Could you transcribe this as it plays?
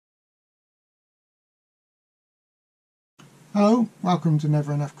Hello, welcome to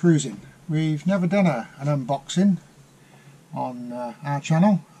Never Enough Cruising. We've never done an unboxing on our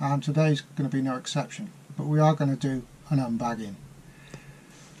channel, and today's going to be no exception, but we are going to do an unbagging.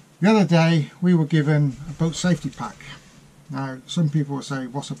 The other day we were given a boat safety pack. Now some people will say,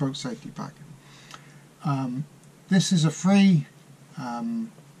 what's a boat safety pack? This is a free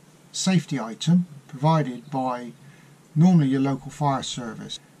safety item provided by normally your local fire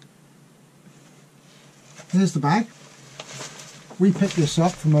service. Here's the bag. We picked this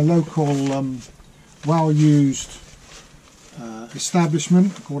up from a local well-used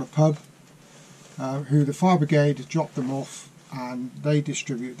establishment called a pub, who the fire brigade dropped them off and they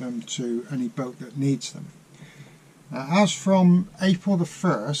distribute them to any boat that needs them. As from April the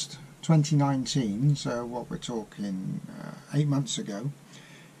 1st 2019, so what we're talking 8 months ago,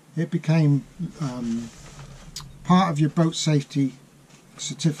 it became part of your boat safety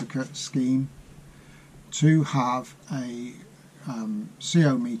certificate scheme to have a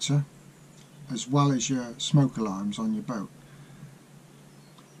CO meter as well as your smoke alarms on your boat.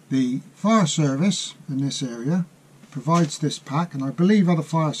 The fire service in this area provides this pack, and I believe other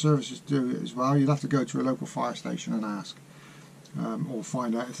fire services do it as well. You'd have to go to a local fire station and ask, or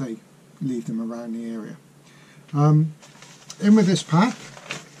find out if they leave them around the area. In with this pack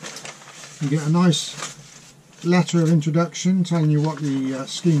you get a nice letter of introduction telling you what the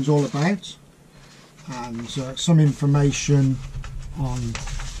scheme's all about, and some information on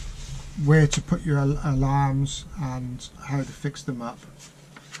where to put your alarms and how to fix them up.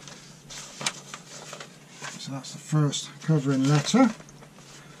 So that's the first covering letter.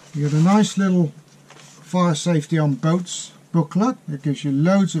 You get a nice little fire safety on boats booklet. It gives you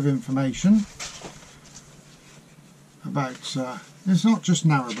loads of information about, it's not just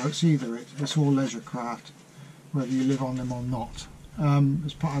narrowboats either, it's all leisure craft, whether you live on them or not.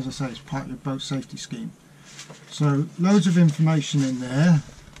 As I say, it's part of your boat safety scheme. So loads of information in there,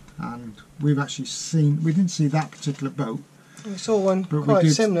 and we've actually seen, we didn't see that particular boat. We saw one quite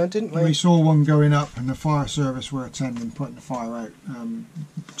similar, didn't we? We saw one going up and the fire service were attending, putting the fire out,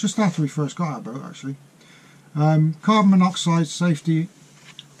 just after we first got our boat actually. Carbon monoxide safety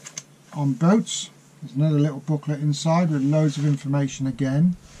on boats. There's another little booklet inside with loads of information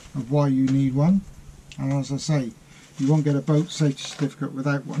again of why you need one, and as I say, you won't get a boat safety certificate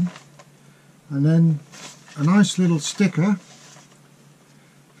without one. And then a nice little sticker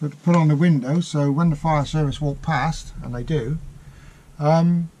to put on the window, so when the fire service walk past, and they do,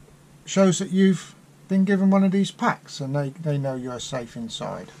 shows that you've been given one of these packs and they know you're safe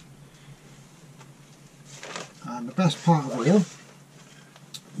inside. And the best part of all,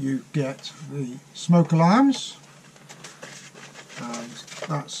 you get the smoke alarms, and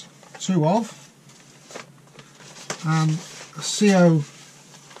that's 2 of, and a CO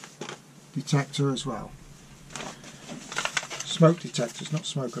detector as well. Smoke detectors, not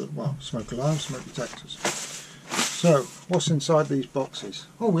smoke alarms, smoke detectors. So, what's inside these boxes?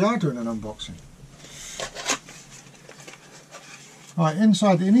 Oh, we are doing an unboxing. Right,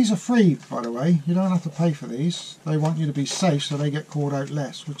 inside, and these are free, by the way. You don't have to pay for these. They want you to be safe, so they get called out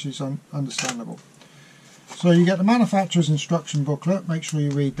less, which is understandable. So you get the manufacturer's instruction booklet. Make sure you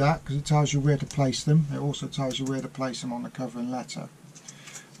read that, because it tells you where to place them. It also tells you where to place them on the covering letter.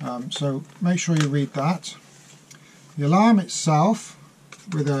 So make sure you read that. The alarm itself,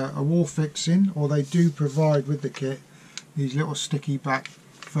 with a wall fixing, or they do provide with the kit these little sticky back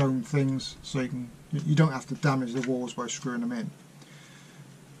foam things, so you don't have to damage the walls by screwing them in.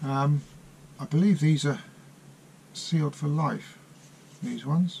 I believe these are sealed for life, these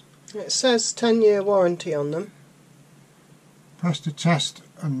ones. It says 10-year warranty on them. Press to test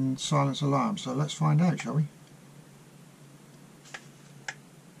and silence alarm, so let's find out, shall we?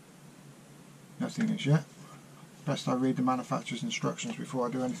 Nothing as yet. Best I read the manufacturer's instructions before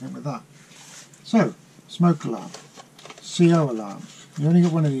I do anything with that. So, smoke alarm, CO alarms. You only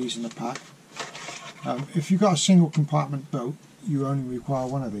get one of these in the pack. If you've got a single compartment boat, you only require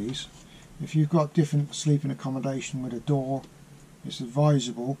one of these. If you've got different sleeping accommodation with a door, it's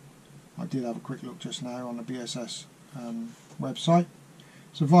advisable. I did have a quick look just now on the BSS website.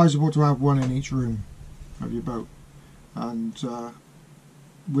 It's advisable to have one in each room of your boat, and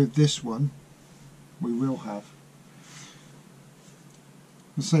with this one we will have.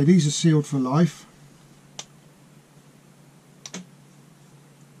 Let's say these are sealed for life.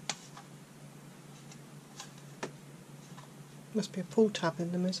 Must be a pull tab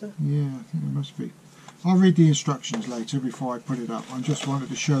in them, is there? Yeah, I think there must be. I'll read the instructions later before I put it up. I just wanted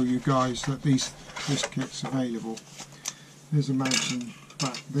to show you guys that this kit's available. There's a mounting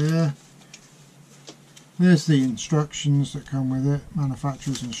back there. There's the instructions that come with it,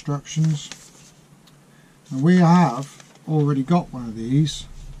 manufacturer's instructions. And we have already got one of these,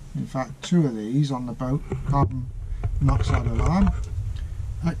 in fact 2 of these on the boat, carbon monoxide alarm,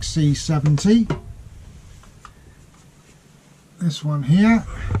 XC70. This one here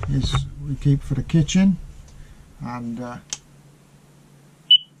is we keep for the kitchen, and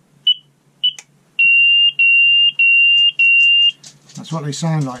that's what they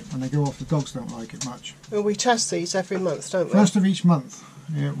sound like when they go off. The dogs don't like it much. Well, we test these every month, don't we? First of each month,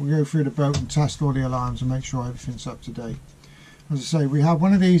 yeah, we go through the boat and test all the alarms and make sure everything's up to date. As I say, we have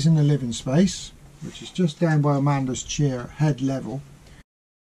one of these in the living space, which is just down by Amanda's chair, head level.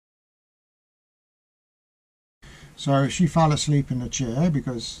 So if she fell asleep in the chair,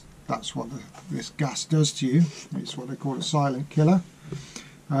 because that's what this gas does to you, it's what they call a silent killer,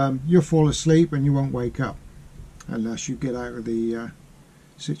 you'll fall asleep and you won't wake up unless you get out of the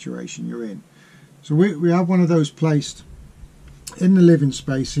situation you're in. So we have one of those placed in the living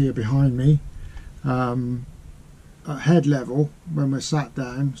space here behind me, at head level when we're sat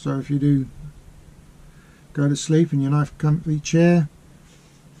down. So if you do go to sleep in your nice comfy chair,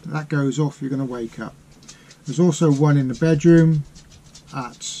 that goes off, you're going to wake up. There's also one in the bedroom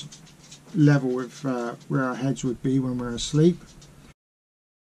at level with where our heads would be when we're asleep.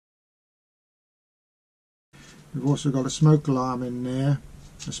 We've also got a smoke alarm in there,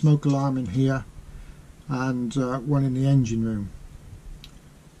 a smoke alarm in here, and one in the engine room.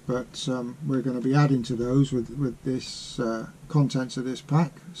 But we're going to be adding to those with this contents of this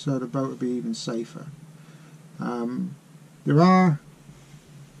pack, so the boat will be even safer. There are,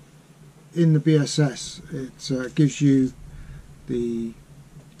 in the BSS, it gives you the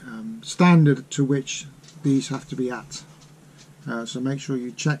standard to which these have to be at. So make sure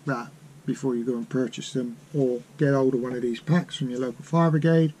you check that before you go and purchase them, or get hold of one of these packs from your local fire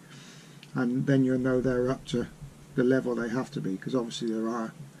brigade, and then you'll know they're up to the level they have to be, because obviously there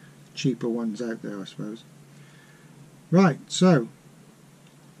are cheaper ones out there, I suppose. Right, so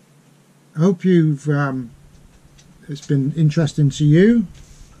I hope you've it's been interesting to you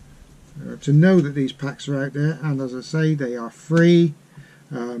to know that these packs are out there, and as I say, they are free.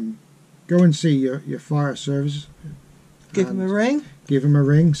 Go and see your fire service. Give them a ring. Give them a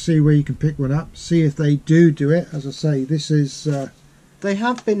ring, see where you can pick one up, see if they do it. As I say, this is... they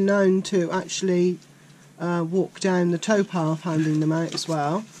have been known to actually walk down the towpath handing them out as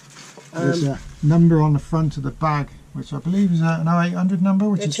well. There's a number on the front of the bag, which I believe is an 0800 number,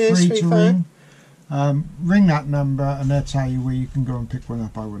 which is free to ring. Ring that number and they'll tell you where you can go and pick one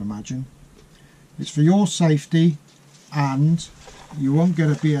up, I would imagine. It's for your safety, and you won't get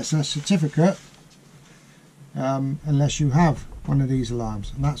a BSS certificate unless you have one of these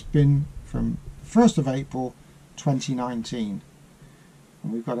alarms, and that's been from 1st of April 2019,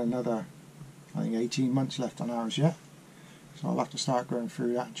 and we've got another, I think, 18 months left on ours yet, so I'll have to start going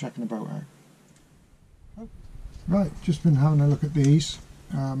through that and checking the boat out. Right, just been having a look at these.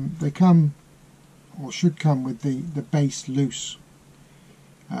 They come, or should come, with the base loose.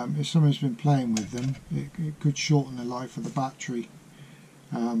 If someone's been playing with them, it could shorten the life of the battery,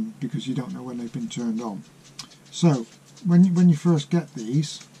 because you don't know when they've been turned on. So when you first get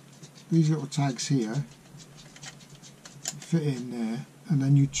these little tags here fit in there, and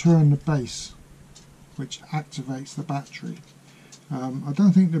then you turn the base, which activates the battery. I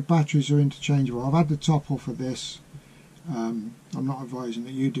don't think the batteries are interchangeable. I've had the top off of this. I'm not advising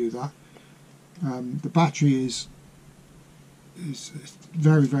that you do that. The battery is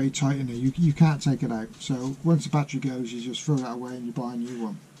very, very tight in there. You can't take it out. So once the battery goes, you just throw that away and you buy a new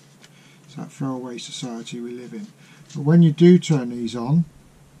one. It's that throwaway society we live in. But when you do turn these on,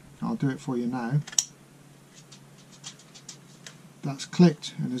 I'll do it for you now. That's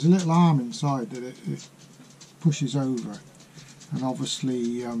clicked, and there's a little arm inside that it pushes over, and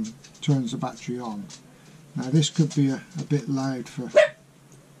obviously turns the battery on. Now this could be a bit loud for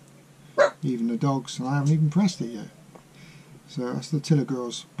even the dogs, and I haven't even pressed it yet. So that's the Tiller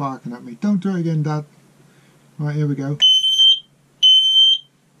girls barking at me. Don't do it again, Dad. Right, here we go.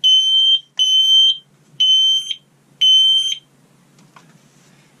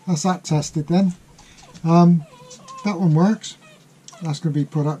 That's that tested then. That one works. That's going to be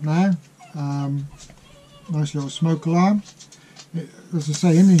put up now. Nice little smoke alarm. As I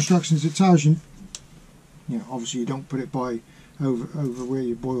say, in the instructions it tells you, obviously you don't put it over where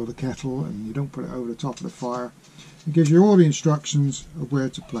you boil the kettle, and you don't put it over the top of the fire. It gives you all the instructions of where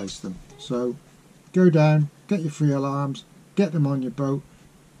to place them. So go down, get your free alarms, get them on your boat,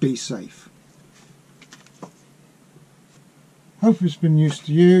 be safe. Hope it's been used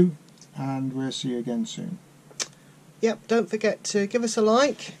to you, and we'll see you again soon. Yep, don't forget to give us a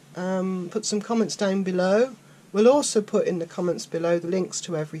like, put some comments down below. We'll also put in the comments below the links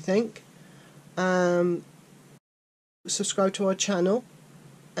to everything. subscribe to our channel,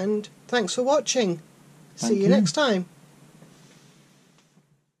 and thanks for watching. Thank See you you. next time.